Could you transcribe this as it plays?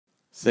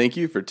Thank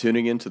you for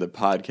tuning in to the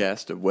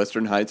podcast of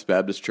Western Heights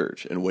Baptist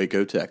Church in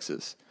Waco,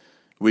 Texas.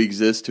 We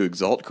exist to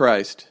exalt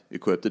Christ,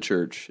 equip the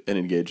church, and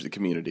engage the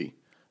community.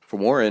 For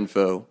more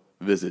info,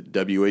 visit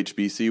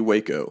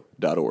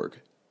whbcwaco.org.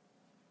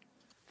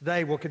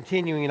 Today we're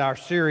continuing our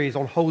series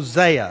on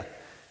Hosea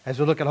as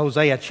we look at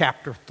Hosea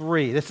chapter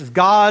 3. This is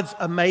God's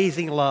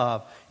amazing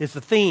love. It's the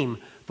theme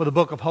for the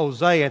book of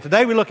Hosea. And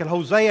today we look at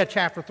Hosea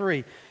chapter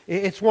 3.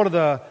 It's one of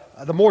the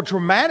more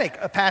dramatic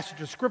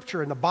passages of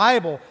Scripture in the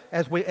Bible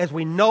as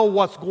we know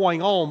what's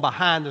going on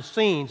behind the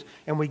scenes,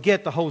 and we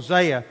get to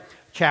Hosea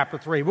chapter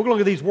 3. We're going to look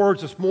at these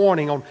words this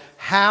morning on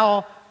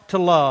how to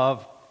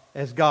love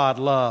as God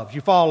loves. You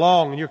follow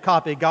along in your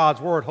copy of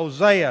God's Word,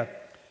 Hosea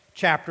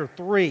chapter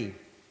 3.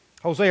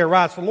 Hosea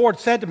writes, "The Lord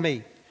said to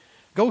me,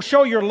 go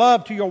show your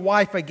love to your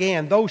wife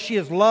again, though she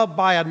is loved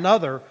by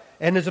another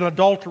and is an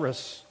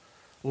adulteress.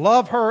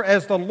 Love her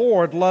as the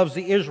Lord loves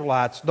the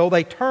Israelites, though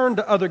they turn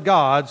to other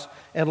gods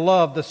and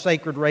love the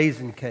sacred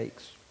raisin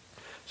cakes.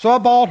 So I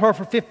bought her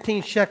for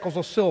 15 shekels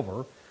of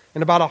silver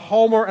and about a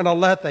homer and a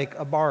lethek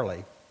of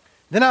barley.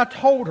 Then I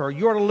told her,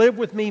 you are to live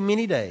with me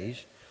many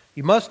days.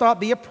 You must not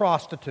be a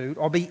prostitute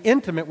or be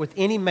intimate with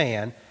any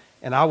man,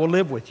 and I will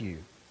live with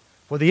you.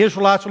 For the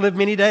Israelites will live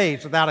many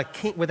days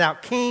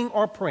without king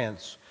or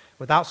prince,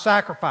 without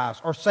sacrifice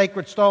or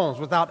sacred stones,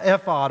 without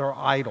ephod or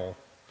idol.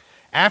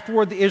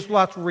 Afterward, the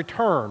Israelites will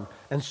return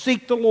and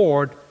seek the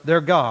Lord their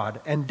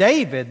God and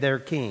David their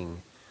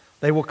king.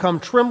 They will come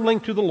trembling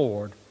to the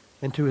Lord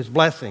and to his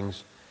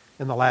blessings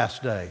in the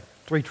last day."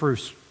 Three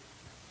truths.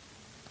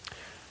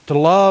 To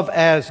love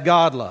as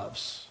God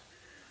loves,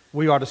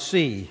 we are to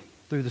see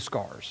through the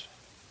scars.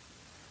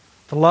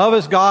 To love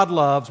as God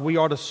loves, we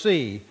are to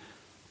see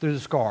through the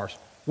scars.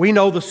 We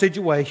know the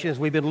situation, as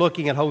we've been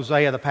looking at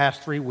Hosea the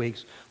past 3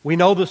 weeks. We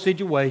know the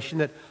situation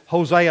that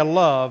Hosea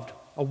loved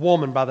a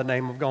woman by the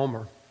name of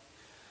Gomer.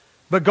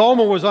 But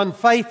Gomer was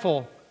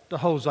unfaithful to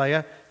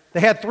Hosea. They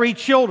had 3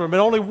 children, but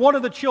only one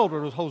of the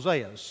children was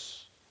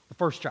Hosea's, the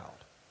first child.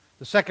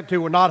 The second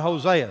 2 were not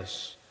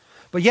Hosea's.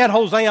 But yet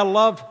Hosea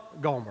loved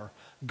Gomer.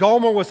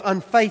 Gomer was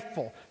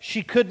unfaithful.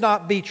 She could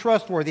not be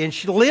trustworthy, and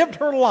she lived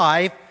her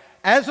life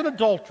as an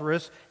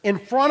adulteress in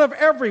front of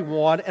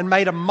everyone and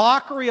made a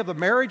mockery of the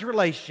marriage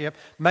relationship,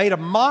 made a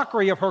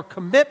mockery of her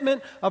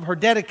commitment, of her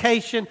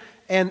dedication,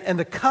 and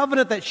the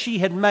covenant that she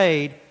had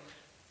made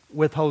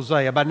with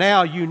Hosea. By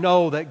now you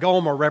know that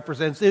Gomer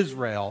represents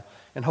Israel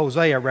and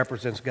Hosea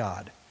represents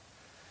God.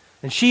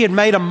 And she had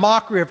made a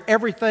mockery of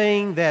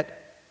everything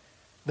that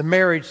the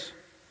marriage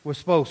was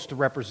supposed to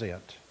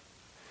represent.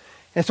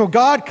 And so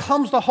God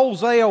comes to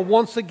Hosea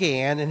once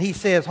again and he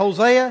says,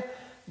 Hosea,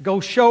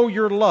 go show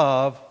your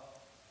love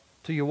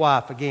to your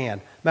wife again.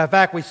 Matter of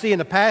fact, we see in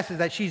the passage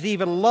that she's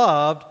even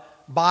loved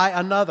by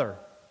another.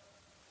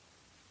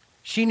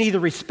 She neither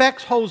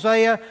respects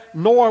Hosea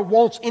nor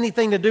wants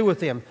anything to do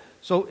with him.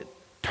 So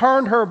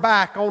turned her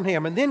back on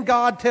him. And then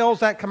God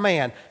tells that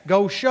command,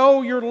 go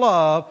show your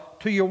love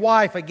to your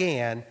wife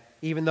again,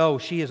 even though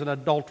she is an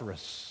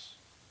adulteress.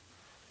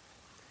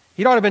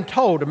 He'd already been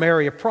told to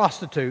marry a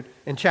prostitute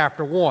in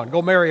chapter 1.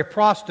 Go marry a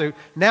prostitute.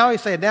 Now he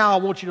said, now I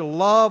want you to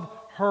love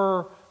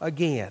her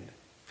again.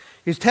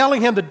 He's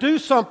telling him to do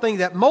something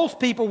that most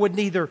people would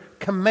neither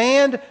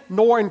command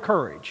nor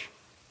encourage.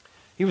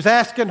 He was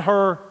asking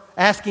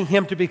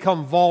him to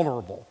become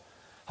vulnerable.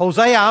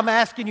 Hosea, I'm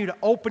asking you to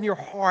open your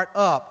heart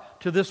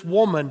up to this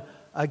woman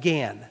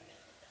again.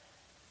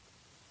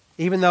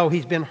 Even though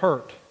he's been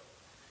hurt,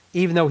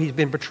 even though he's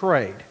been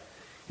betrayed.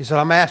 He said,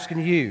 I'm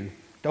asking you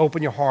to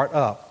open your heart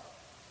up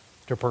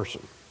to a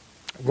person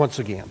once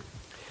again.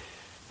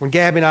 When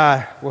Gabby and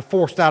I were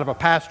forced out of a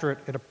pastorate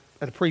at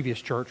a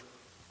previous church,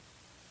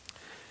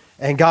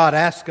 and God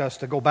asked us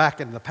to go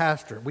back into the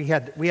pastorate, we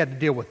had to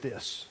deal with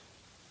this.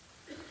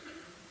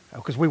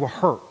 Because we were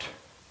hurt.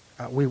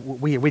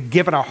 We'd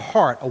given our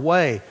heart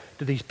away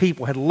to these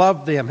people, had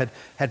loved them,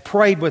 had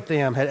prayed with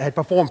them, had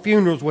performed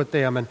funerals with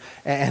them, and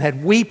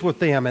had wept with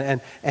them,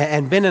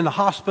 and been in the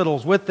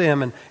hospitals with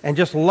them, and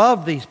just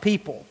loved these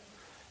people.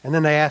 And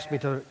then they asked me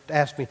to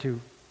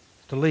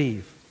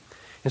leave.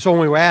 And so when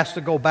we were asked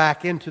to go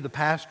back into the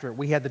pastorate,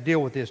 we had to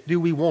deal with this.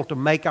 Do we want to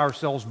make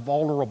ourselves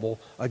vulnerable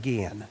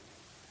again?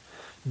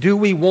 Do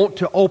we want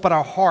to open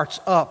our hearts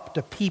up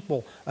to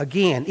people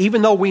again,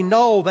 even though we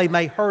know they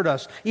may hurt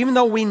us, even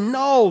though we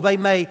know they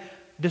may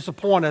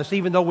disappoint us,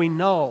 even though we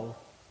know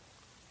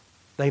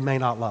they may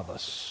not love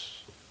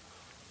us?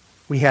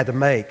 We had to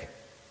make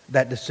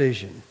that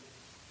decision.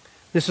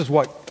 This is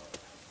what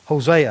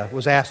Hosea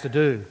was asked to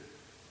do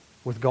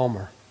with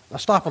Gomer. Now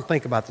stop and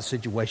think about the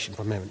situation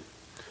for a minute.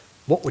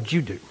 What would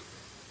you do?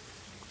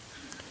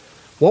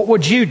 What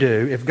would you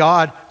do if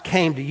God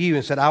came to you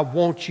and said, I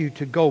want you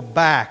to go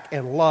back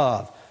and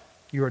love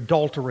your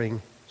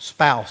adultering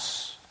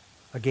spouse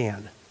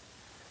again?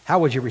 How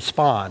would you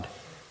respond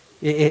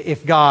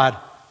if God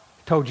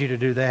told you to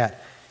do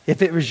that?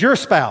 If it was your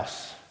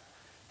spouse,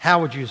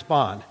 how would you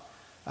respond?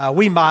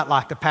 We might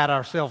like to pat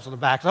ourselves on the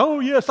back. Oh,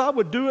 yes, I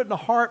would do it in a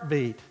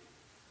heartbeat.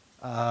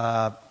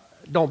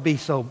 Don't be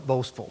so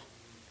boastful.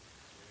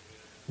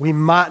 we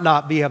might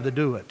not be able to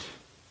do it.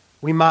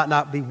 We might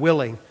not be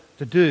willing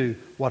to do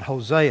what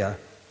Hosea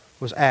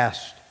was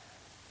asked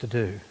to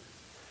do.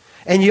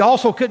 And you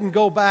also couldn't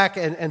go back,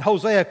 and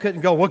Hosea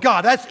couldn't go, well,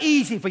 God, that's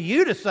easy for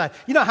you to say.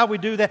 You know how we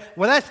do that?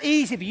 Well, that's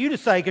easy for you to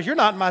say because you're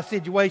not in my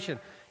situation.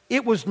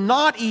 It was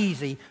not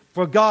easy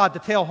for God to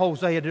tell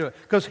Hosea to do it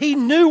because he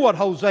knew what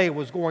Hosea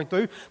was going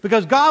through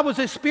because God was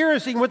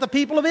experiencing with the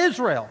people of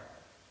Israel.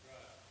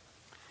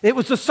 It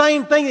was the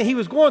same thing that he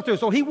was going through.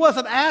 So he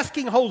wasn't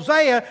asking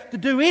Hosea to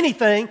do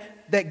anything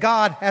that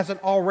God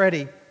hasn't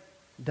already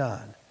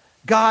done.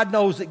 God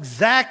knows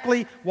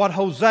exactly what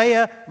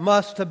Hosea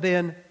must have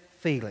been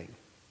feeling.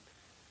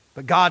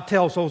 But God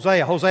tells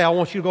Hosea, Hosea, I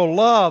want you to go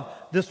love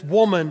this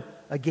woman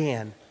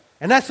again.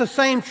 And that's the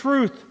same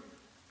truth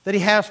that he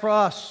has for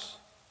us.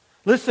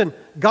 Listen,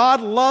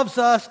 God loves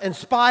us in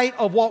spite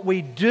of what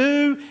we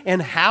do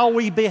and how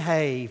we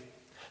behave.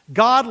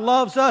 God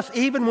loves us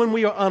even when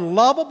we are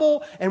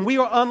unlovable and we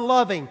are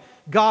unloving.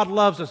 God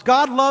loves us.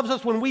 God loves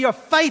us when we are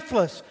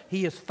faithless.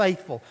 He is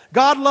faithful.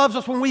 God loves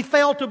us when we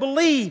fail to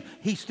believe.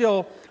 He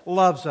still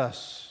loves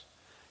us.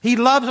 He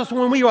loves us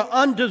when we are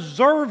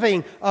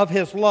undeserving of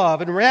His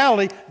love. In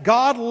reality,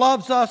 God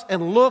loves us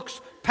and looks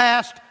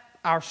past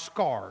our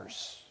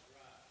scars.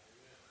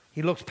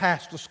 He looks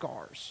past the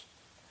scars.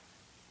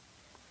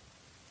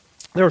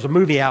 There was a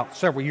movie out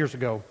several years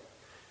ago.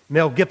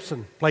 Mel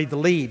Gibson played the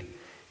lead.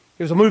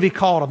 It was a movie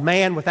called A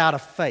Man Without a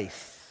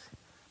Face.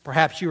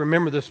 Perhaps you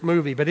remember this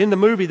movie. But in the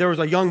movie, there was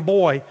a young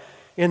boy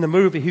in the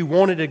movie who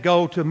wanted to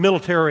go to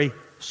military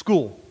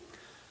school.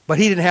 But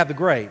he didn't have the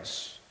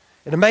grades.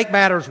 And to make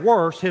matters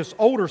worse, his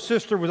older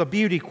sister was a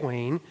beauty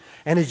queen,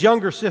 and his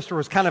younger sister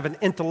was kind of an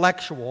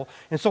intellectual.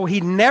 And so he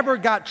never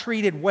got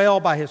treated well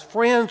by his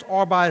friends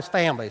or by his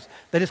families.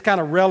 They just kind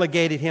of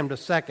relegated him to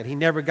second. He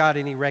never got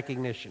any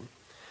recognition.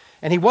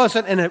 And he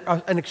wasn't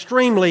an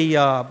extremely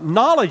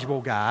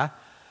knowledgeable guy,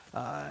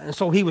 and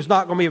so he was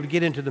not going to be able to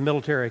get into the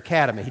military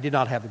academy. He did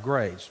not have the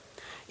grades.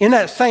 In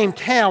that same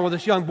town where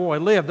this young boy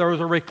lived, there was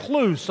a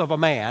recluse of a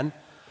man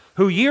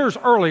who years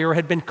earlier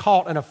had been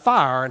caught in a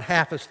fire and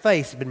half his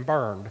face had been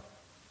burned.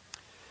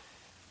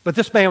 But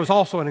this man was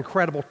also an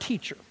incredible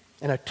teacher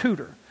and a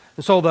tutor.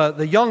 And so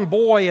the young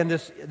boy and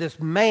this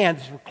man,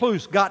 this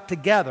recluse, got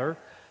together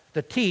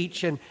to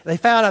teach, and they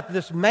found out that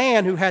this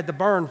man who had the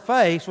burned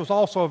face was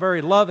also a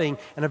very loving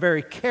and a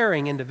very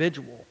caring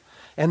individual.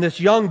 And this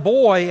young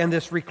boy and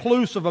this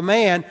recluse of a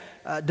man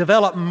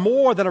developed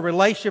more than a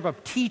relationship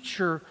of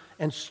teacher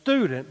and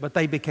student, but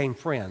they became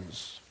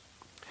friends.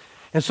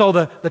 And so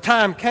the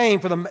time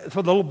came for the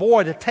little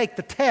boy to take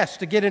the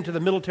test to get into the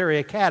military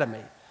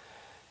academy.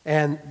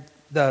 And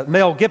the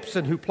Mel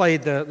Gibson, who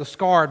played the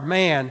scarred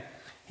man,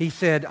 he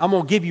said, I'm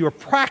going to give you a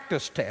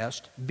practice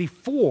test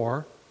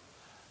before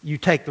you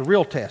take the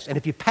real test. And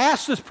if you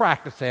pass this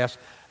practice test,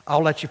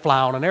 I'll let you fly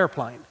on an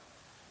airplane.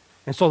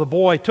 And so the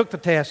boy took the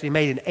test, and he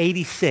made an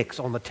 86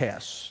 on the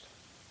test.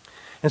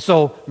 And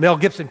so Mel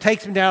Gibson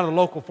takes him down to the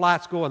local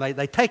flight school, and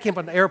they take him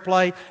on an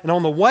airplane. And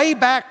on the way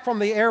back from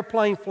the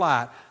airplane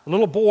flight, the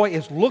little boy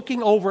is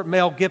looking over at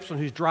Mel Gibson,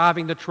 who's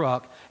driving the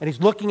truck, and he's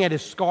looking at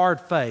his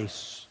scarred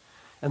face.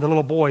 And the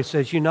little boy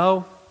says, you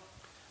know,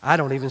 I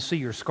don't even see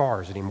your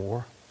scars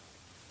anymore.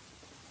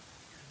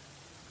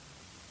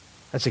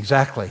 That's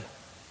exactly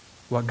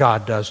what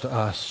God does to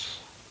us.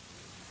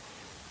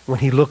 When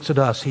He looks at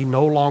us, He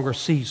no longer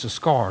sees the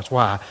scars.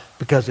 Why?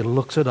 Because He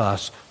looks at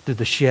us through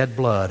the shed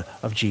blood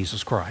of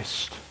Jesus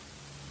Christ.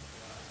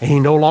 And He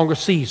no longer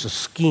sees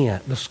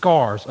the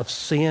scars of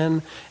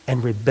sin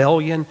and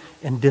rebellion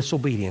and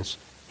disobedience.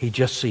 He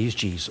just sees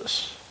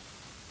Jesus.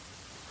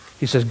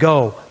 He says,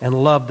 go and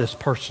love this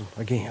person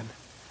again.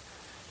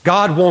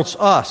 God wants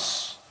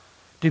us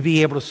to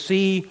be able to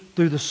see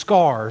through the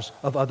scars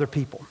of other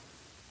people.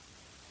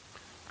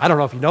 I don't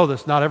know if you know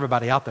this, not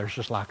everybody out there is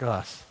just like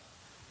us.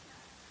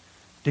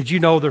 Did you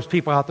know there's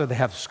people out there that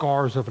have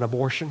scars of an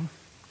abortion?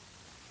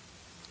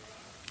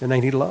 And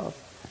they need love.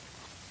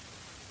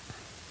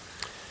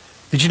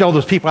 Did you know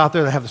there's people out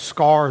there that have the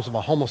scars of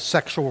a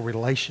homosexual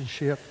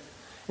relationship?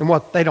 And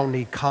what they don't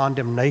need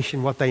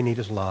condemnation, what they need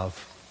is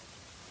love.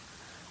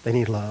 They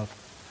need love.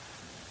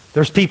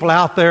 There's people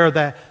out there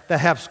that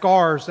have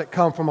scars that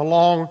come from a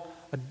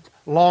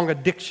long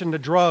addiction to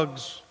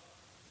drugs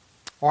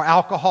or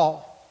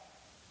alcohol.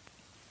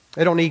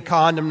 They don't need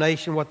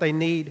condemnation. What they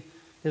need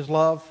is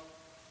love.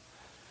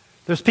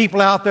 There's people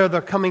out there that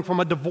are coming from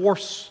a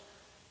divorce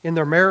in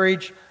their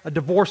marriage, a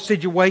divorce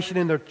situation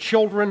in their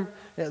children.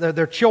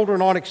 Their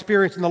children aren't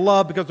experiencing the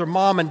love because their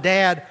mom and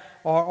dad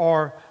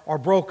are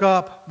broke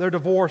up. They're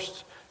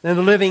divorced. And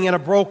they're living in a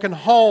broken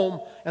home,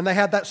 and they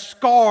have that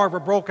scar of a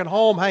broken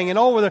home hanging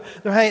over them.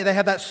 They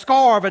have that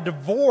scar of a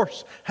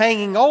divorce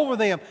hanging over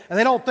them, and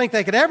they don't think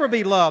they could ever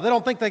be loved. They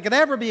don't think they could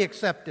ever be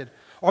accepted.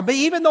 Or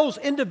even those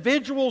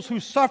individuals who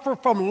suffer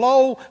from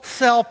low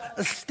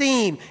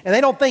self-esteem, and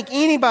they don't think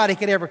anybody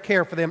could ever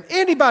care for them,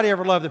 anybody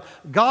ever love them.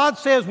 God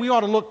says we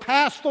ought to look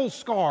past those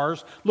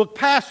scars, look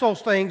past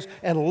those things,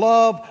 and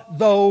love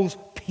those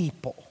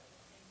people.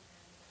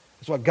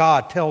 That's what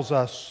God tells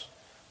us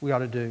we ought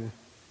to do.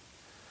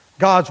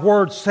 God's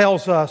Word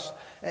tells us,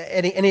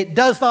 and it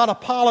does not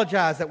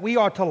apologize, that we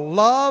are to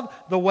love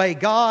the way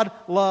God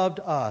loved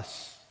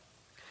us.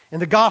 In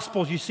the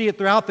Gospels, you see it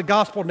throughout the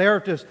Gospel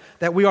narratives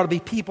that we are to be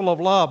people of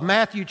love.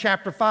 Matthew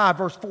chapter 5,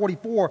 verse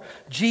 44,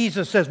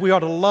 Jesus says we are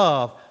to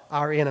love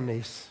our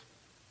enemies.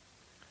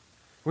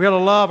 We are to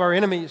love our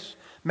enemies.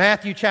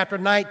 Matthew chapter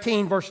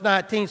 19, verse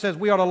 19 says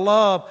we are to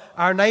love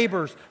our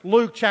neighbors.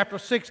 Luke chapter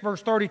 6,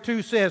 verse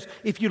 32 says,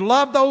 if you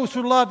love those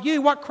who love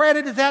you, what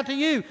credit is that to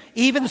you?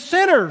 Even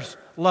sinners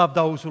love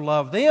those who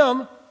love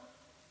them.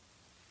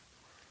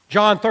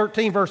 John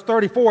 13, verse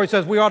 34, he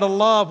says we ought to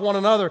love one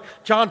another.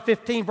 John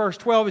 15, verse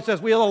 12, he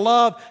says we ought to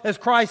love as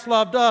Christ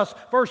loved us.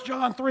 1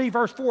 John 3,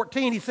 verse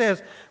 14, he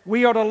says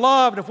we are to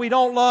love, and if we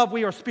don't love,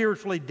 we are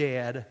spiritually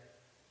dead.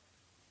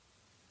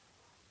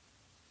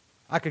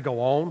 I could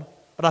go on,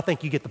 but I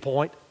think you get the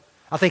point.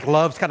 I think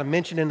love's kind of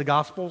mentioned in the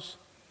Gospels.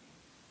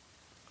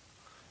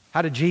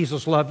 How did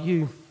Jesus love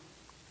you?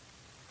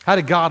 How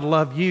did God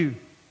love you?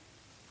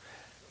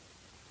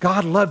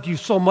 God loved you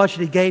so much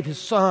that He gave His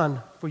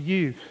Son for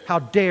you. How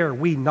dare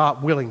we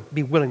not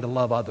be willing to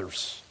love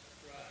others?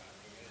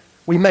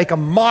 We make a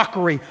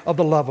mockery of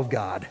the love of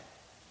God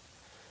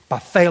by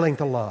failing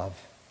to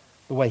love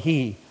the way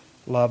He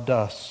loved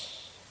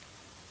us.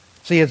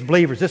 See, as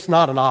believers, this is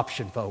not an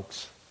option,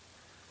 folks.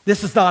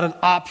 This is not an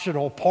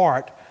optional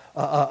part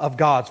of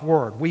God's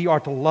Word. We are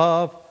to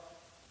love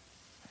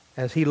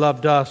as He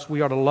loved us.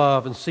 We are to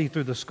love and see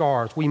through the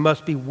scars. We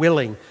must be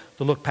willing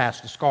to look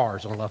past the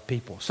scars and love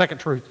people. Second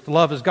truth, to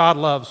love as God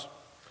loves,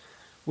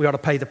 we ought to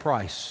pay the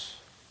price.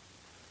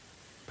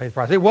 Pay the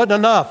price. It wasn't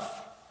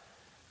enough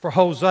for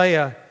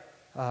Hosea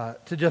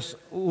to just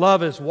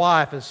love his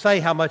wife and say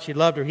how much he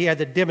loved her. He had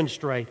to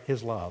demonstrate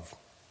his love.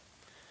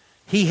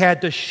 He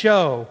had to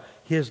show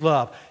his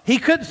love. He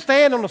couldn't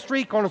stand on the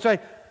street corner and say,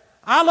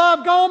 I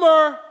love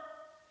Gomer.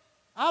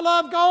 I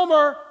love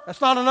Gomer.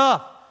 That's not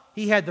enough.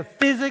 He had to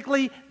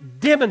physically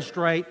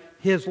demonstrate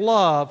his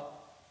love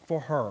for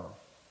her.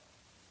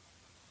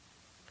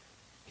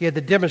 He had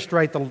to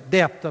demonstrate the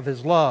depth of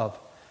his love,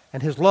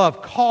 and his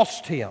love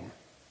cost him.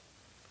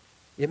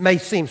 It may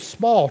seem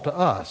small to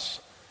us,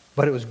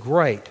 but it was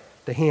great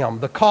to him.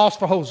 The cost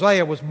for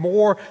Hosea was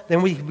more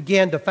than we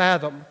began to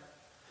fathom.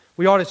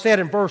 We already said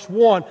in verse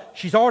 1,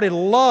 she's already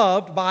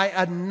loved by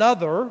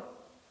another,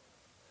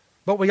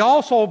 but we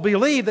also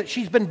believe that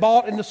she's been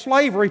bought into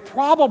slavery,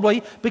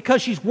 probably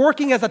because she's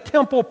working as a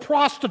temple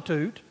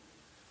prostitute.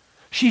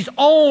 She's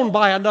owned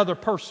by another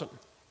person.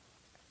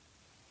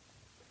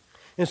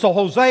 And so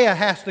Hosea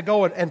has to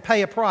go and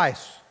pay a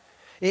price.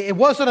 It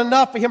wasn't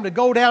enough for him to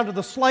go down to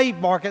the slave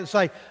market and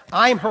say,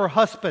 I'm her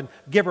husband,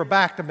 give her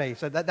back to me. He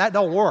said, that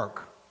don't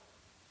work.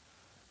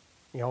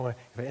 You know,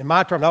 in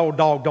my term, the old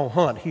dog don't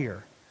hunt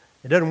here.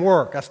 It doesn't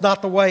work. That's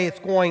not the way it's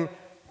going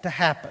to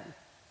happen.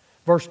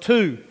 Verse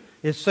 2,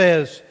 it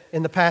says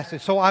in the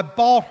passage, so I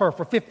bought her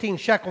for 15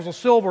 shekels of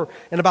silver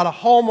and about a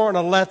homer and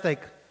a lethek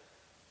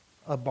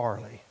of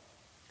barley.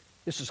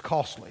 This is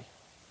costly.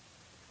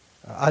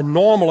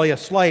 Normally a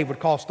slave would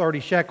cost 30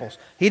 shekels.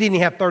 He didn't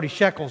even have 30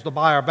 shekels to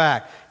buy her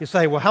back. You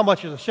say, well, how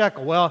much is a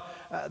shekel? Well,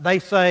 they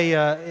say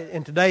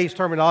in today's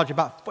terminology,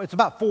 it's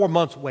about 4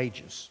 months'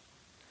 wages.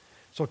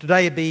 So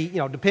today it'd be,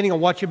 depending on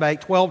what you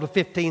make, 12 to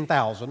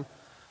 15,000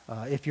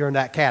 if you're in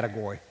that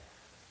category.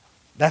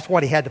 That's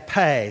what he had to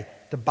pay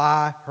to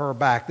buy her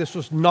back. This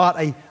was not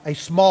a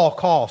small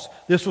cost.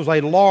 This was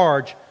a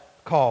large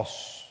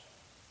cost.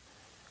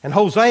 And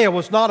Hosea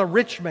was not a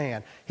rich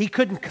man. He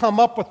couldn't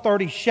come up with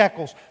 30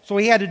 shekels, so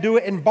he had to do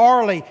it in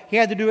barley. He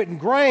had to do it in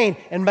grain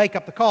and make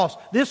up the cost.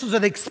 This was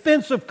an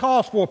expensive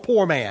cost for a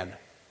poor man.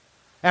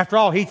 After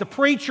all, he's a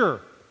preacher.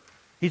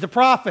 He's a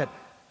prophet.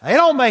 They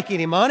don't make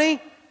any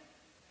money,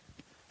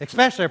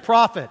 especially a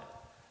prophet.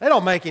 They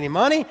don't make any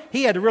money.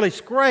 He had to really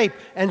scrape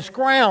and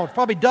scrounge,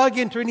 probably dug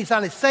into any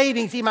kind of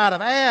savings he might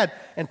have had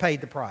and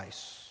paid the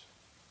price.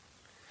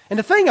 And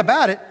the thing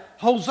about it,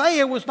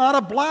 Hosea was not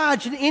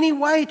obliged in any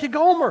way to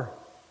Gomer.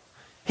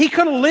 He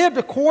could have lived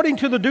according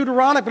to the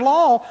Deuteronomic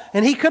law,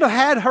 and he could have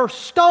had her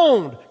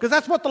stoned, because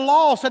that's what the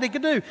law said he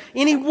could do.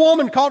 Any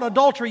woman caught in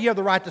adultery, you have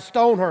the right to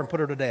stone her and put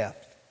her to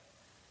death.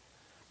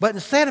 But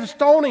instead of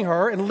stoning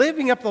her and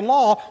living up to the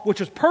law, which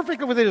was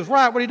perfectly within his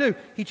right, what did he do?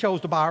 He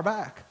chose to buy her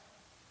back.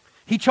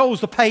 He chose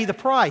to pay the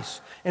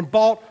price and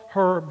bought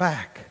her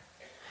back.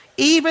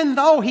 Even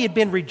though he had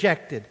been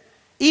rejected,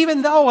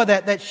 even though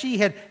that she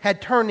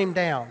had turned him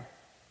down.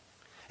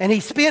 And he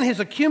spent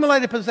his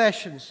accumulated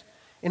possessions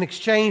in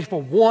exchange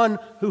for one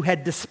who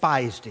had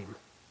despised him.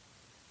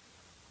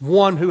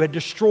 One who had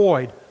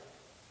destroyed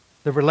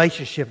the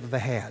relationship that they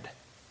had.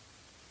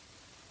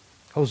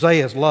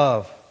 Hosea's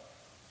love,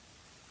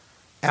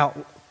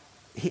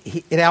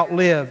 it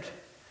outlived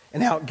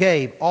and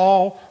outgave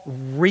all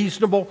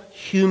reasonable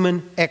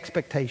human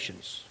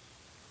expectations.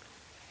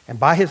 And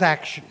by his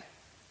action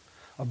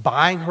of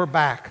buying her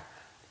back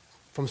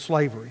from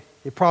slavery,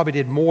 it probably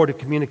did more to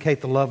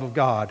communicate the love of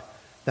God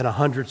than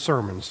 100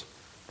 sermons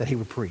that he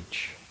would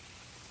preach.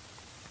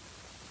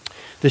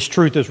 This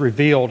truth is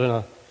revealed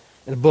in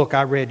a book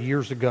I read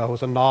years ago. It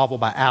was a novel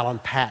by Alan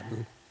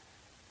Paton.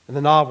 And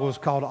the novel is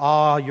called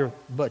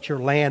But Your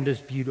Land is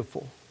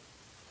Beautiful.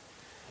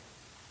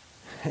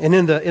 And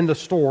in the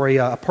story,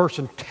 a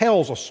person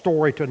tells a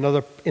story to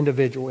another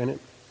individual in it.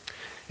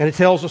 And it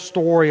tells a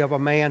story of a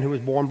man who was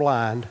born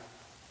blind.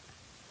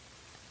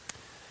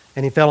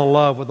 And he fell in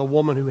love with a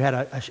woman who had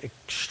an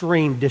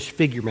extreme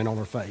disfigurement on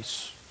her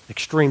face.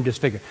 Extreme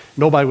disfigurement.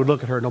 Nobody would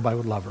look at her, nobody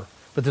would love her.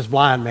 But this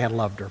blind man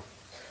loved her.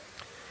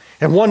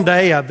 And one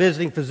day a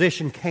visiting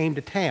physician came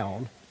to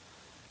town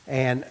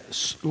and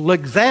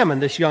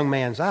examined this young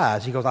man's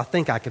eyes. He goes, I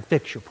think I can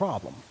fix your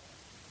problem.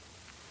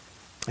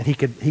 And he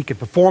could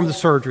perform the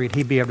surgery and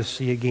he'd be able to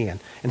see again.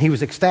 And he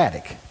was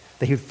ecstatic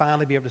that he would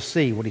finally be able to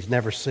see what he's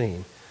never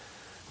seen.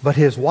 But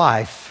his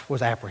wife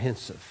was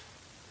apprehensive.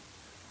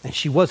 And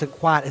she wasn't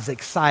quite as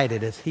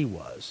excited as he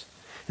was.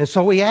 And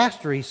so he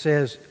asked her, he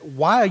says,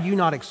 why are you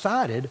not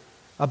excited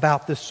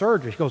about this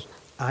surgery? She goes,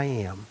 I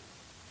am.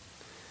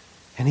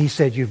 And he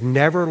said, you've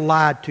never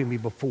lied to me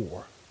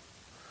before.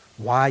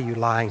 Why are you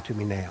lying to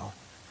me now?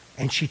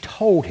 And she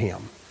told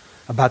him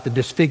about the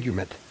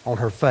disfigurement on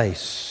her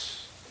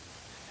face.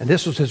 And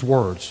this was his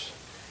words.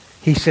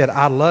 He said,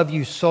 I love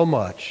you so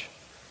much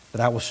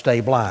that I will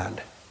stay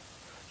blind.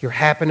 Your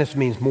happiness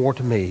means more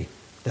to me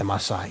than my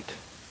sight.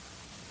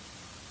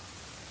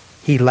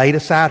 He laid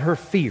aside her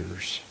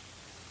fears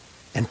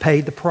and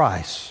paid the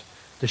price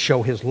to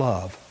show his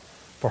love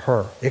for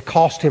her. It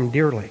cost him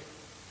dearly.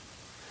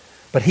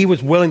 But he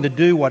was willing to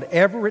do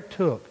whatever it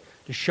took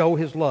to show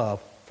his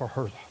love for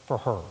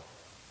her.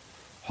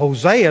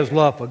 Hosea's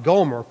love for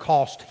Gomer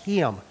cost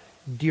him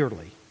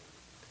dearly.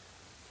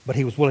 But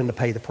he was willing to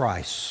pay the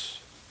price.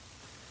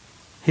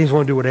 He was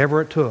willing to do whatever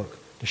it took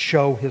to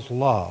show his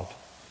love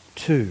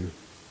to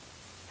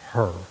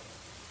her.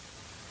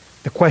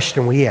 The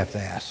question we have to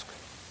ask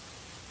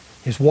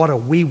is, what are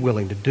we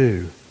willing to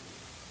do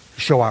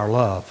to show our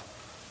love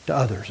to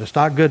others? It's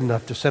not good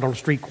enough to sit on the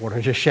street corner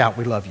and just shout,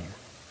 we love you.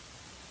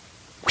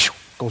 Whew,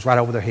 goes right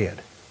over their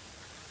head.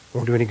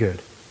 Won't do any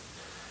good.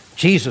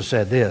 Jesus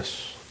said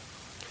this,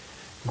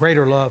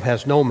 greater love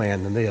has no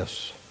man than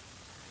this,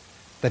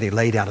 that he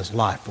laid down his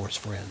life for his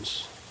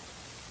friends.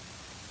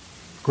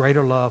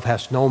 Greater love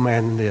has no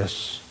man than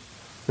this,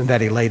 than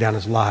that he laid down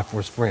his life for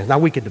his friends. Now,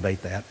 we could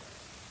debate that.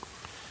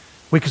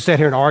 We could sit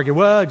here and argue,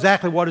 well,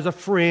 exactly what is a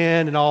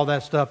friend and all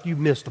that stuff. You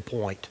missed the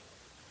point.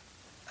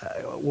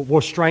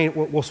 We'll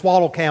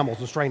swallow camels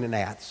and strain the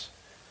gnats.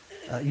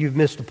 You've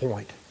missed the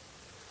point.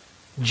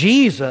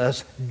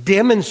 Jesus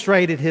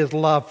demonstrated his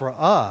love for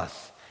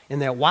us in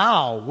that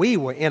while we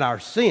were in our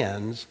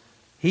sins,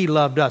 he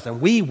loved us,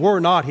 and we were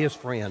not his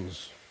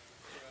friends.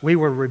 We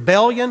were in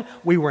rebellion,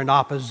 we were in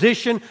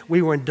opposition,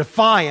 we were in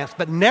defiance,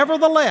 but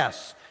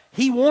nevertheless,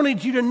 he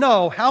wanted you to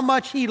know how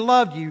much he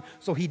loved you,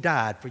 so he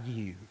died for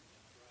you.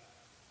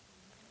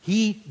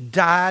 He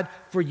died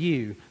for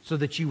you so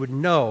that you would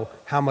know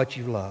how much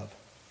you love.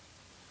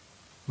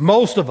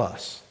 Most of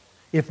us,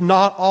 if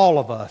not all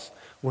of us,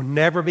 will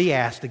never be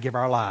asked to give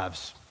our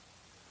lives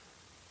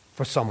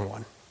for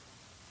someone.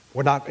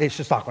 It's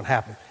just not going to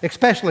happen,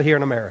 especially here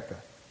in America.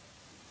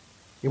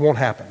 It won't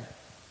happen.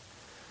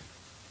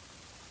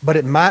 But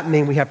it might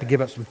mean we have to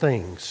give up some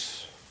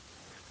things.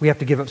 We have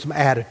to give up some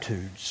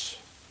attitudes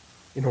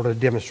in order to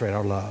demonstrate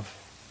our love.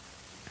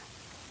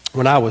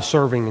 When I was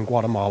serving in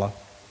Guatemala,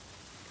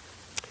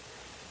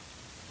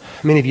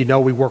 many of you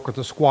know we work with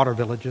the squatter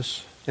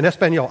villages. En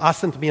español,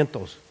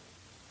 asentamientos.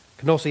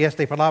 ¿Conoce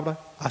esta palabra?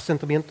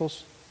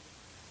 Asentamientos?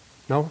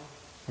 No?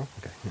 Oh,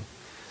 okay.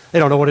 They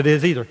don't know what it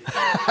is either.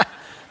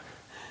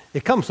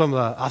 It comes from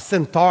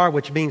asentar,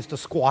 which means to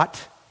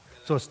squat.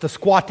 So it's the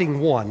squatting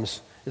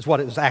ones is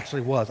what it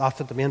actually was.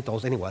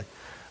 Asentamientos, anyway.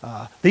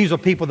 These are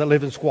people that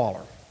live in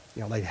squalor.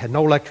 You know, they had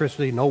no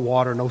electricity, no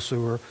water, no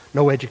sewer,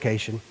 no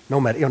education,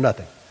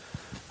 nothing.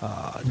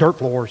 Dirt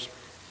floors.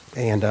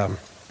 And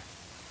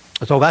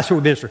so that's who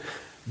we minister.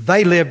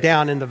 They live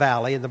down in the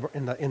valley, in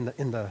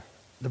the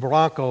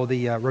barranco,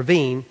 the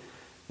ravine,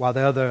 while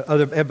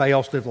everybody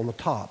else lived on the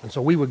top. And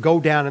so we would go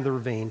down in the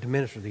ravine to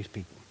minister to these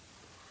people.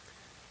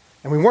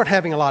 And we weren't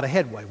having a lot of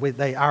headway.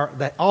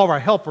 All of our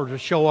helpers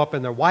would show up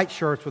in their white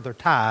shirts with their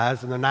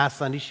ties and their nice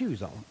Sunday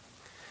shoes on.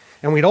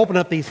 And we'd open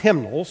up these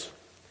hymnals,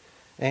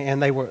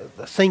 and they were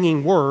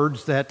singing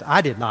words that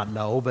I did not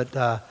know, but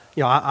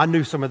I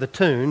knew some of the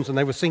tunes, and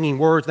they were singing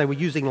words. They were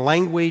using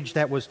language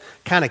that was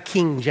kind of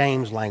King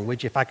James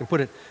language, if I can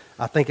put it.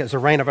 I think it's a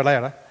Reina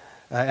Valera,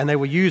 and they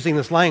were using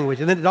this language.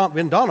 And then it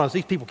dawned on us,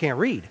 these people can't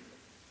read.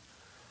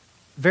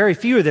 Very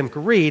few of them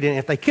could read, and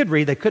if they could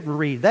read, they couldn't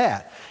read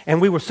that. And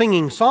we were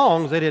singing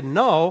songs they didn't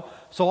know,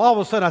 so all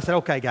of a sudden I said,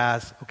 okay,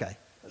 guys,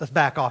 let's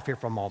back off here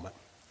for a moment.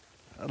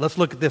 Let's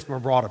look at this from a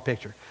broader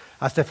picture.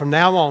 I said, from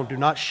now on, do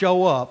not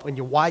show up in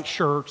your white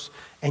shirts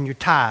and your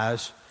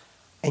ties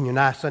and your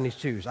nice Sunday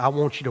shoes. I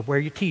want you to wear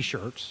your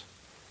T-shirts.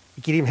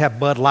 You can even have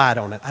Bud Light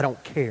on it. I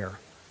don't care.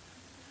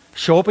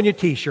 Show up in your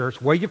T-shirts,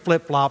 wear your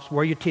flip-flops,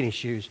 wear your tennis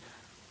shoes.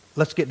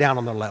 Let's get down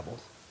on their level.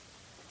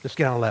 Let's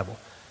get on a level.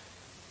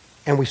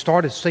 And we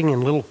started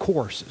singing little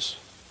choruses.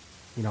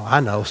 I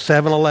know,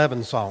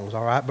 7-Eleven songs,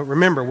 all right? But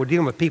remember, we're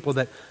dealing with people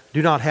that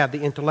do not have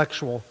the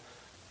intellectual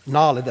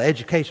knowledge, the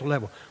educational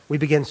level, we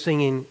began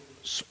singing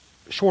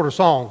shorter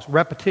songs,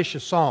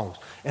 repetitious songs.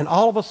 And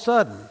all of a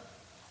sudden,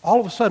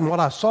 what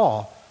I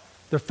saw,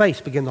 their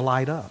face began to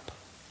light up.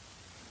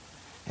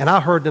 And I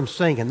heard them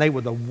sing, and they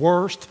were the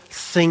worst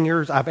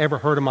singers I've ever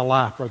heard in my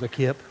life, Brother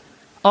Kip.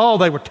 Oh,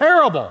 they were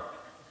terrible.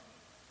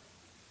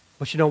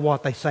 But you know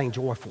what? They sang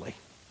joyfully.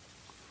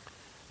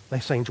 They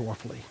sang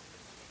joyfully.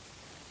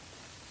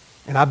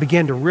 And I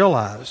began to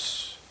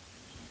realize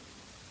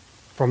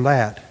from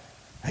that,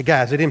 hey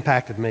guys, it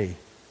impacted me.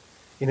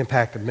 It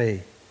impacted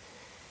me.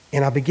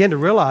 And I began to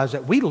realize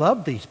that we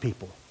loved these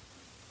people.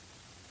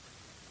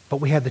 But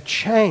we had to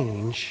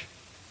change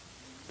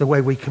the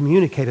way we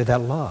communicated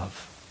that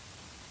love.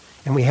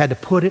 And we had to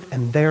put it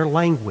in their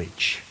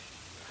language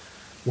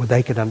where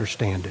they could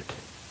understand it.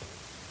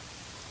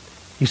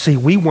 You see,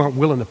 we weren't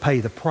willing to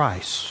pay the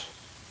price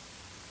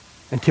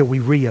until we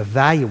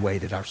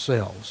reevaluated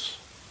ourselves.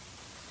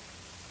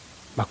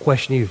 My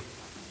question is,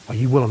 are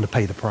you willing to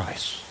pay the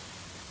price?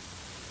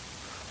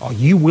 Are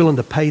you willing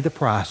to pay the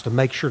price to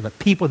make sure that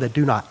people that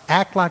do not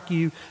act like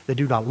you, that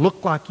do not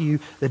look like you,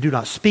 that do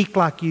not speak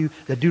like you,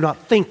 that do not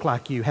think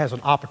like you, has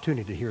an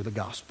opportunity to hear the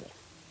gospel?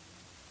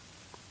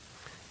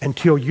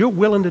 Until you're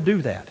willing to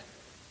do that,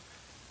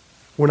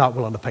 we're not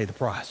willing to pay the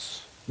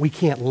price. We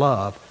can't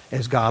love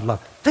as God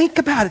loves. Think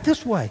about it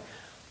this way.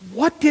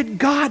 What did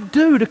God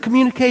do to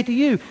communicate to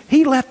you?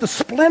 He left the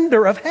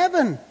splendor of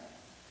heaven.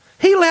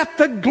 He left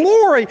the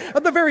glory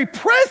of the very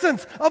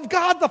presence of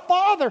God the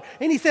Father.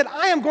 And he said,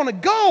 I am going to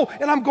go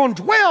and I'm going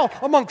to dwell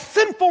among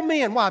sinful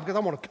men. Why? Because I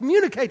want to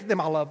communicate to them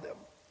I love them.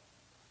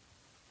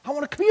 I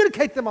want to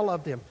communicate to them I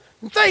love them.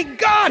 And thank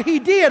God he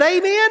did.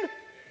 Amen?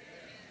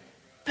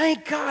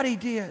 Thank God he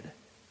did.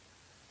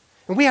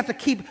 And we have to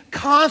keep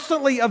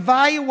constantly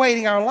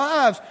evaluating our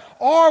lives.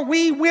 Are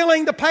we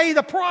willing to pay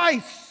the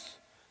price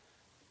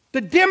to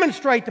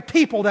demonstrate to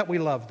people that we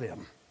love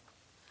them?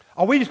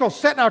 Are we just going to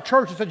sit in our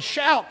churches and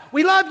shout,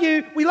 we love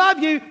you, we love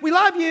you, we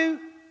love you,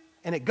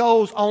 and it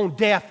goes on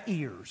deaf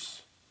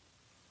ears?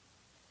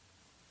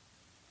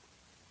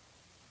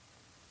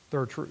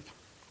 Third truth.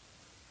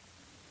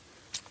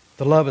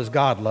 The love as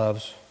God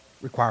loves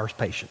requires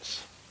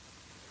patience.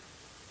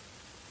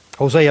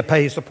 Hosea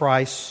pays the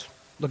price.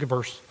 Look at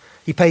verse.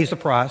 He pays the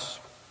price.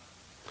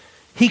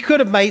 He could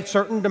have made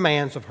certain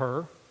demands of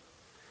her.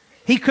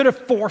 He could have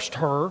forced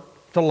her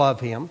to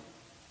love him.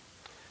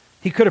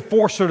 He could have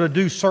forced her to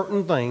do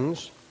certain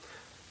things.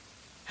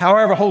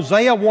 However,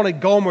 Hosea wanted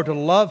Gomer to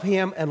love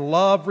him, and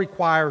love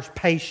requires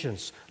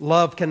patience.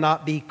 Love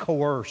cannot be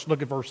coerced.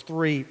 Look at verse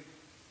 3.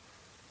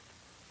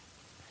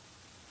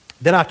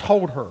 Then I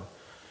told her,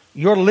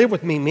 you're to live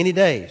with me many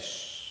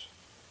days.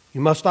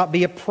 You must not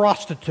be a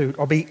prostitute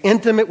or be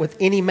intimate with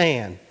any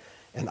man,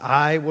 and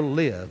I will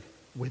live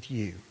with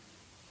you.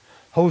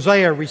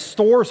 Hosea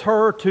restores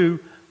her to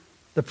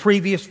the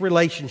previous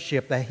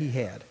relationship that he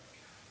had.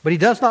 But he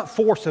does not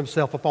force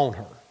himself upon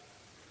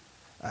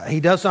her. He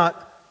does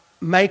not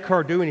make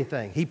her do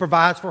anything. He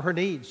provides for her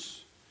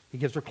needs. He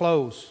gives her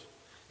clothes.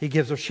 He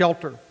gives her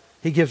shelter.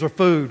 He gives her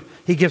food.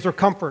 He gives her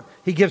comfort.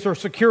 He gives her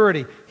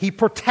security. He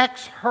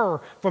protects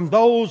her from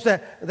those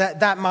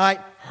that might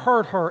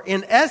hurt her.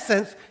 In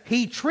essence,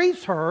 he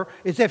treats her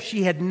as if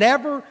she had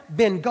never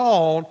been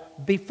gone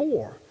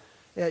before.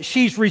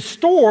 She's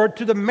restored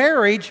to the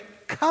marriage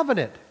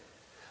covenant.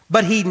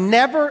 But he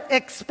never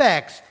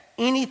expects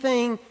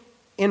anything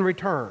in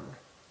return.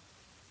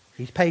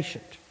 He's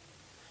patient,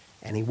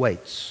 and he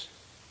waits,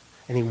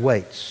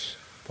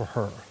 for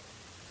her.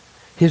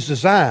 His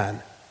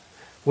design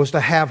was to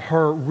have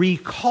her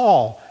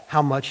recall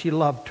how much he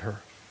loved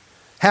her,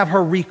 have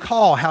her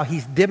recall how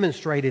he's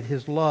demonstrated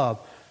his love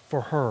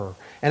for her.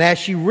 And as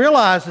she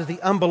realizes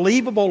the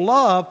unbelievable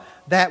love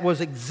that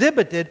was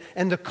exhibited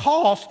and the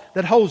cost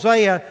that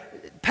Hosea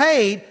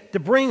paid to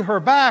bring her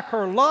back,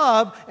 her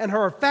love and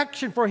her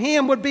affection for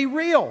him would be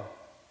real.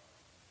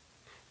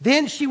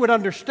 Then she would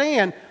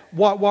understand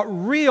what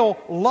real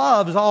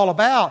love is all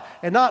about,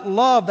 and not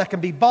love that can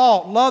be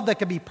bought, love that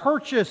can be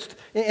purchased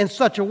in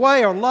such a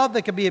way, or love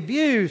that can be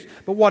abused,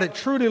 but what it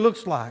truly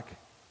looks like.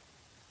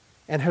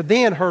 And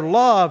then her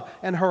love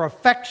and her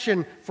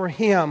affection for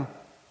him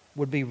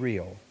would be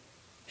real.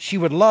 She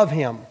would love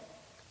him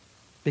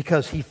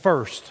because he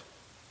first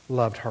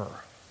loved her.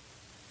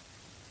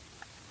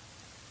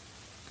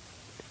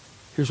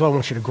 Here's what I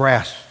want you to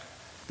grasp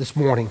this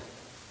morning.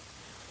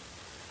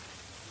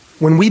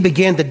 When we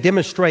begin to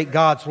demonstrate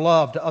God's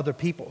love to other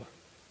people,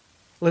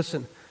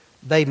 listen,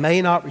 they may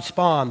not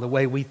respond the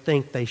way we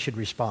think they should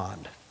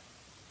respond.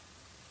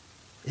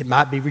 It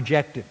might be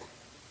rejected.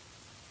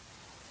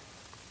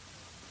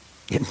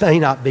 It may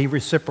not be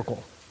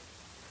reciprocal.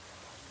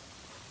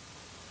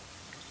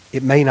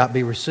 It may not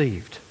be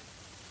received.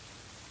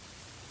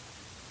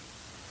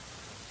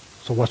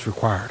 So what's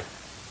required?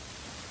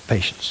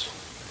 Patience.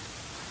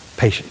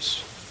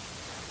 Patience.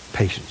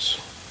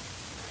 Patience.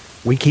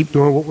 We keep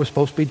doing what we're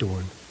supposed to be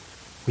doing.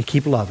 We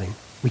keep loving.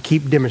 We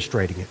keep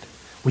demonstrating it.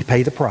 We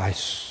pay the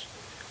price.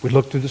 We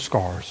look through the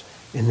scars.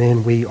 And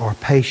then we are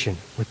patient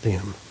with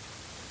them.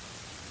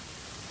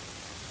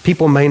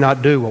 People may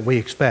not do what we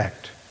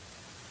expect.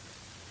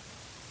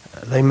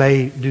 They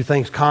may do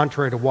things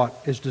contrary to what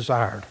is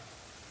desired.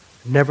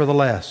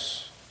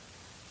 Nevertheless,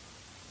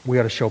 we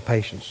ought to show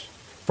patience.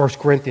 1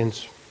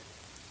 Corinthians,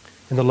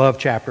 in the love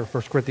chapter,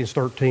 1 Corinthians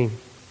 13,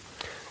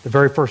 the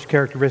very first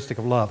characteristic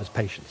of love is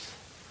patience.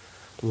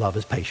 Love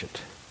is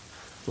patient.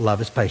 Love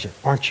is patient.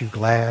 Aren't you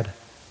glad?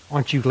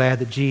 Aren't you glad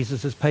that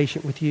Jesus is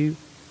patient with you?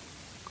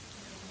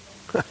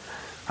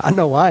 I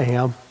know I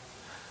am.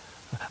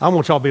 I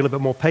want y'all to be a little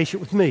bit more patient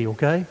with me,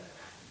 okay?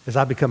 As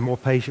I become more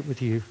patient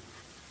with you.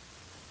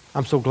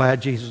 I'm so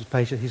glad Jesus is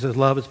patient. He says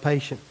love is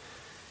patient.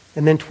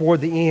 And then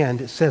toward the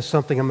end, it says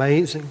something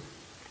amazing.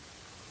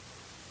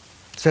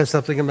 It says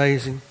something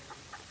amazing.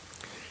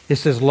 It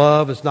says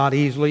love is not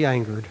easily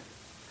angered.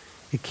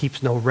 It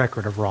keeps no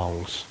record of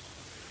wrongs.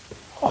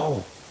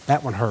 Oh,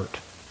 that one hurt.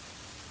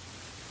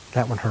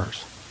 That one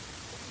hurts.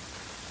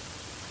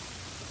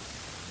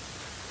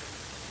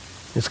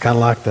 It's kind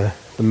of like the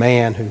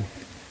man who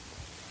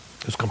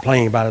was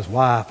complaining about his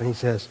wife, and he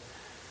says,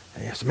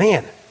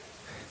 man,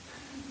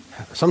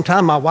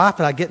 sometimes my wife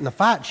and I get in a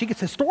fight, and she gets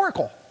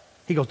hysterical.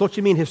 He goes, don't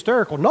you mean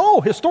hysterical?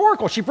 No,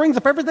 historical. She brings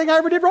up everything I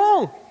ever did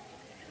wrong.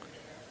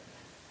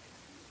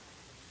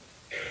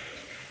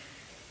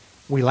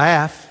 We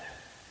laugh,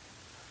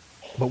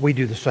 but we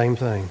do the same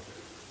thing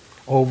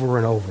over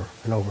and over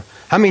and over.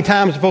 How many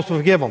times are you supposed to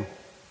forgive them?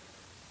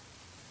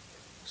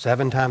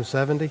 7 times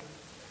 70?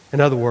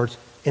 In other words,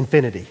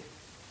 infinity.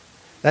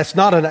 That's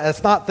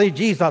not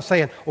Jesus not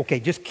saying, okay,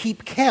 just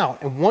keep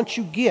count, and once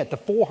you get to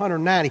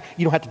 490,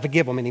 you don't have to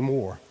forgive them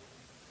anymore.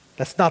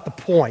 That's not the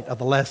point of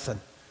the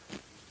lesson.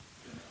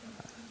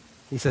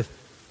 He says,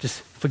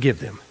 just forgive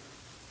them.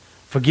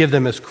 Forgive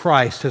them as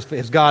Christ,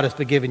 as God has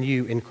forgiven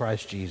you in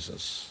Christ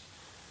Jesus.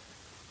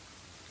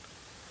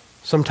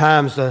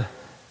 Sometimes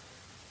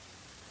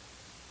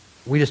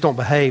we just don't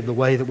behave the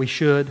way that we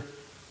should.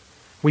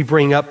 We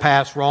bring up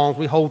past wrongs.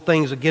 We hold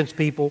things against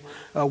people.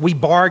 We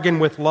bargain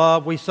with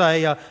love. We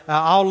say,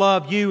 I'll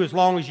love you as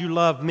long as you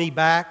love me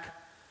back.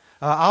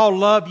 I'll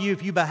love you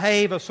if you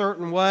behave a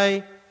certain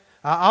way.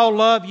 I'll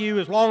love you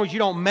as long as you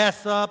don't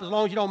mess up, as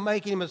long as you don't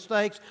make any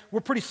mistakes. We're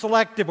pretty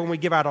selective when we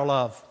give out our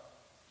love.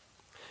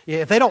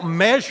 If they don't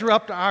measure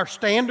up to our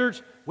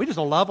standards, we just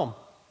don't love them.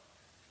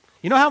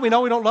 You know how we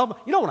know we don't love them?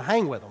 You don't want to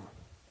hang with them.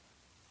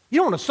 You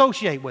don't want to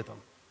associate with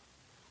them.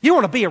 You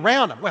want to be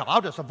around them. Well,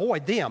 I'll just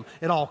avoid them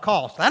at all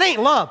costs. That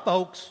ain't love,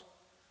 folks.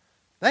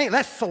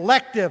 That's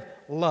selective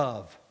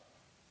love.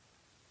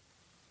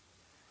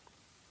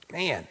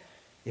 Man,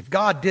 if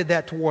God did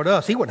that toward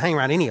us, He wouldn't hang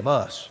around any of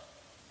us.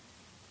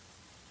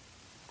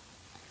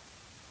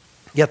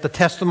 Yet the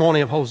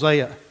testimony of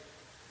Hosea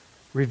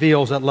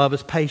reveals that love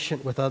is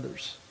patient with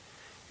others.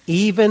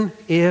 Even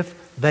if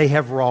they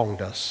have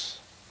wronged us,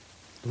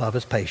 love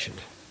is patient.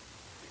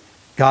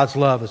 God's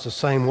love is the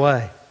same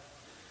way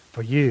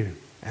for you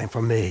and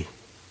for me.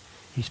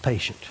 He's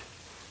patient.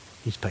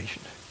 He's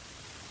patient.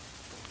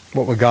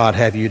 What would God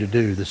have you to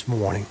do this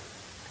morning?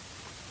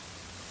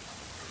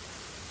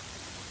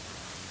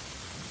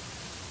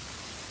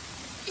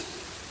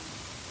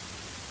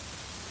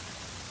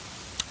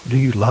 Do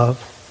you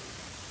love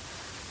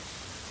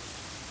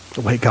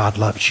the way God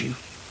loves you?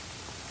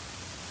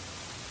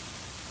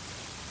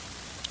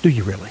 Do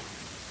you really?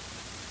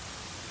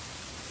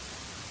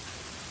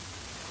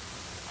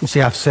 You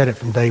see, I've said it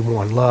from day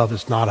one. Love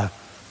is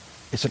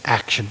it's an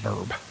action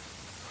verb.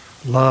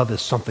 Love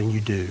is something you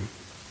do.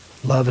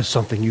 Love is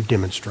something you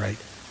demonstrate.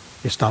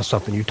 It's not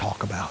something you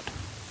talk about.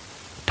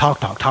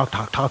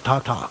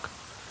 Talk.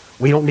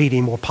 We don't need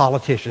any more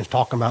politicians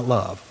talking about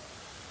love.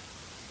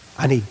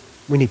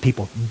 We need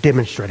people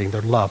demonstrating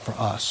their love for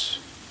us.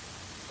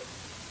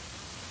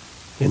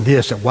 In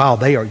this, that while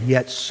they are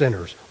yet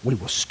sinners, we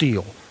will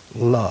still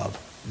love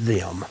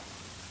them.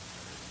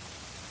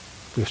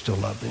 We'll still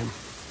love them.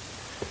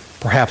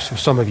 Perhaps for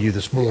some of you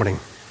this morning,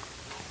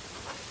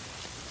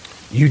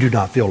 you do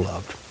not feel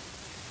loved.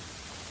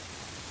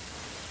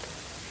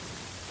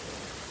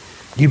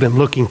 You've been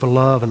looking for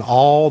love in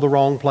all the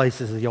wrong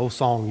places, as the old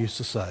song used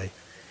to say.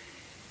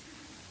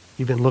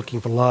 You've been looking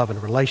for love in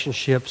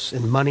relationships,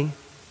 in money,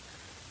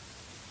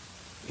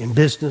 in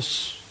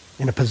business,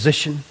 in a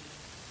position,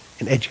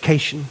 in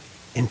education,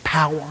 in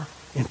power,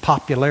 in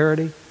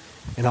popularity,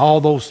 and all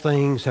those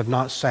things have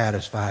not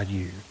satisfied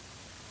you.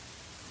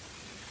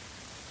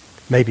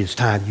 Maybe it's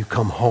time you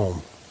come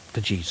home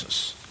to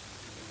Jesus.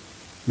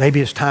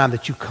 Maybe it's time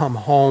that you come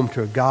home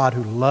to a God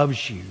who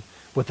loves you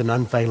with an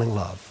unfailing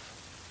love.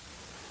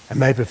 And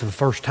maybe for the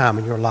first time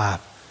in your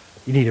life,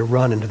 you need to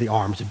run into the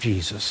arms of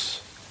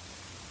Jesus,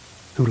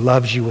 who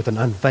loves you with an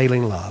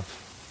unfailing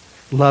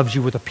love, loves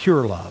you with a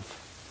pure love,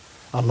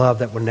 a love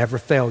that will never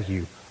fail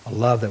you, a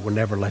love that will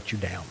never let you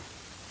down.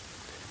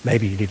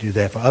 Maybe you need to do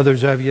that. For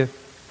others of you,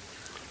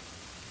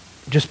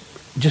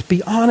 just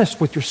be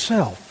honest with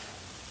yourself.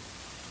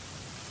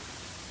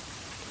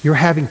 You're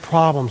having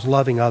problems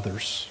loving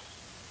others.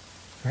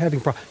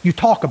 You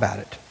talk about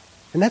it,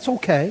 and that's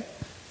okay,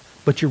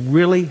 but you're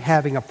really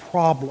having a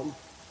problem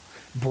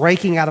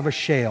breaking out of a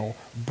shell,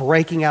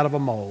 breaking out of a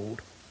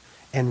mold,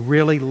 and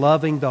really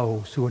loving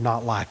those who are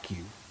not like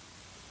you.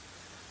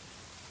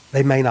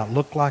 They may not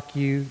look like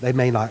you. They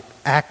may not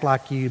act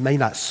like you. May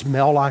not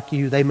smell like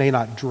you. They may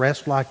not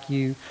dress like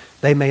you.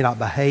 They may not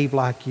behave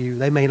like you.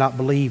 They may not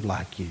believe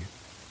like you.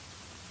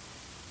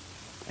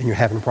 And you're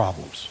having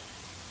problems.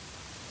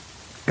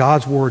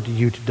 God's word to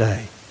you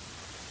today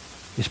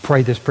is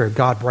pray this prayer.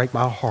 God, break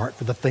my heart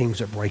for the things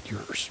that break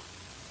yours.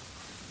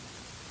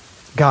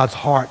 God's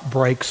heart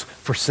breaks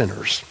for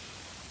sinners.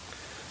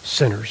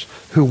 Sinners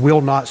who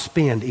will not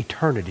spend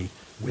eternity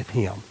with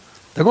him.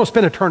 They're going to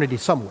spend eternity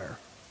somewhere,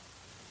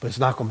 but it's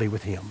not going to be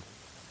with him.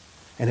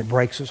 And it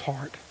breaks his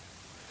heart.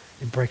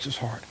 It breaks his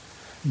heart.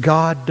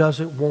 God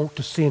doesn't want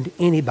to send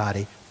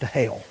anybody to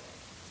hell,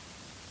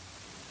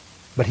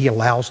 but he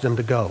allows them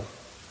to go.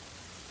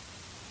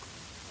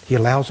 He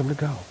allows them to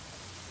go.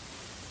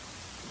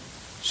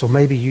 So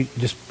maybe you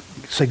just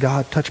say,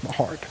 God, touch my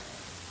heart.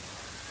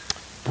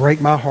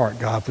 Break my heart,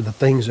 God, for the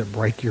things that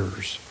break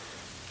yours.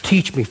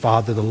 Teach me,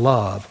 Father, to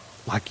love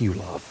like you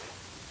love.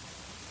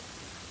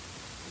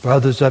 For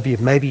others of you,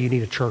 maybe you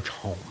need a church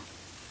home.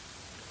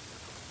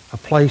 A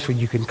place where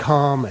you can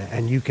come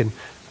and you can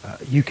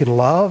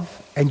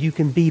love and you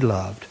can be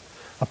loved.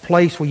 A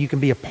place where you can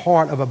be a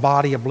part of a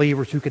body of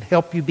believers who can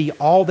help you be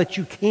all that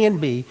you can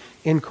be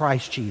in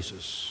Christ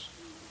Jesus.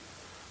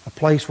 A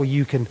place where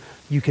you can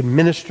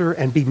minister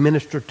and be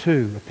ministered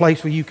to. A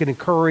place where you can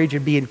encourage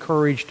and be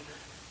encouraged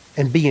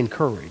and be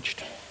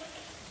encouraged.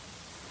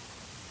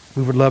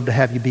 We would love to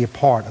have you be a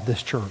part of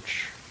this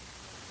church.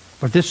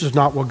 But if this is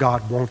not what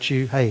God wants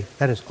you, hey,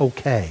 that is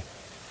okay.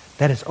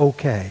 That is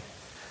okay.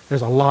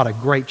 There's a lot of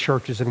great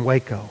churches in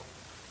Waco.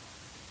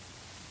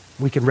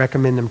 We can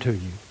recommend them to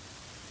you.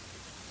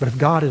 But if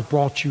God has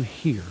brought you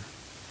here,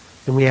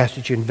 then we ask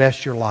that you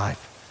invest your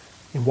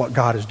life in what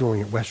God is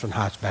doing at Western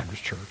Heights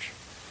Baptist Church.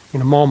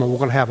 In a moment, we're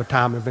going to have a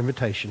time of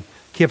invitation.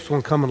 Kip's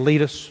going to come and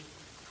lead us,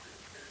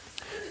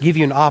 give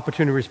you an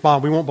opportunity to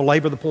respond. We won't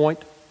belabor the point.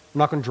 I'm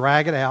not going to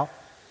drag it out.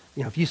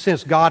 You know, if you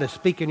sense God is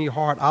speaking in your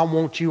heart, I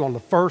want you on the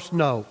first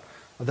note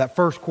of that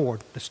first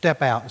chord to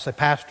step out and say,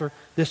 Pastor,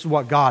 this is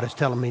what God is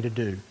telling me to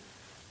do.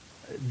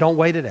 Don't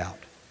wait it out.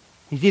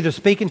 He's either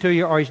speaking to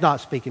you or he's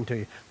not speaking to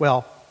you.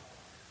 Well,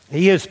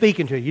 he is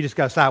speaking to you. You just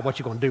got to decide what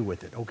you're going to do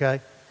with it, okay?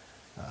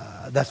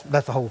 That's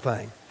the whole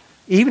thing.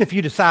 Even if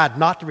you decide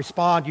not to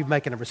respond, you're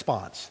making a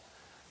response.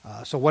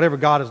 So whatever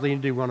God is leading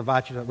you to do, we want to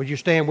invite you to. Would you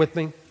stand with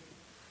me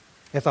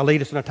as I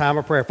lead us in a time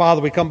of prayer?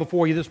 Father, we come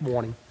before you this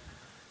morning.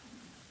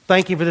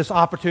 Thank you for this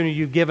opportunity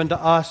you've given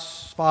to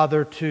us,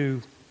 Father,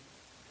 to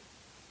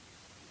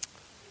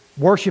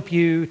worship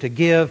you, to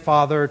give,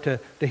 Father,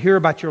 to hear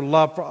about your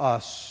love for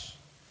us.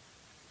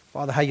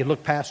 Father, how you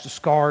look past the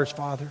scars,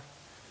 Father.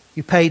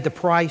 You paid the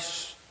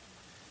price.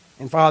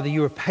 And Father,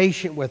 you are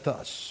patient with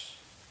us.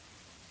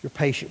 You're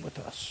patient with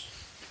us.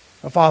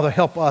 Father,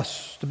 help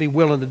us to be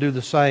willing to do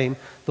the same,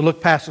 to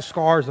look past the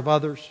scars of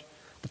others,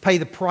 to pay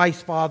the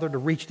price, Father, to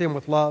reach them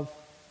with love,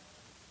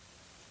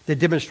 to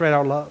demonstrate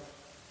our love.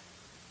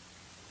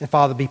 And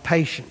Father, be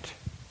patient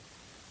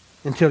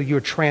until you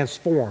are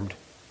transformed,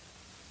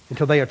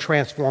 until they are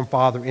transformed,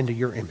 Father, into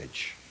your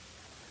image.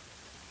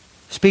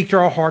 Speak to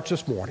our hearts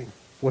this morning.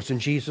 For it's in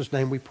Jesus'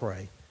 name we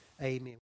pray. Amen.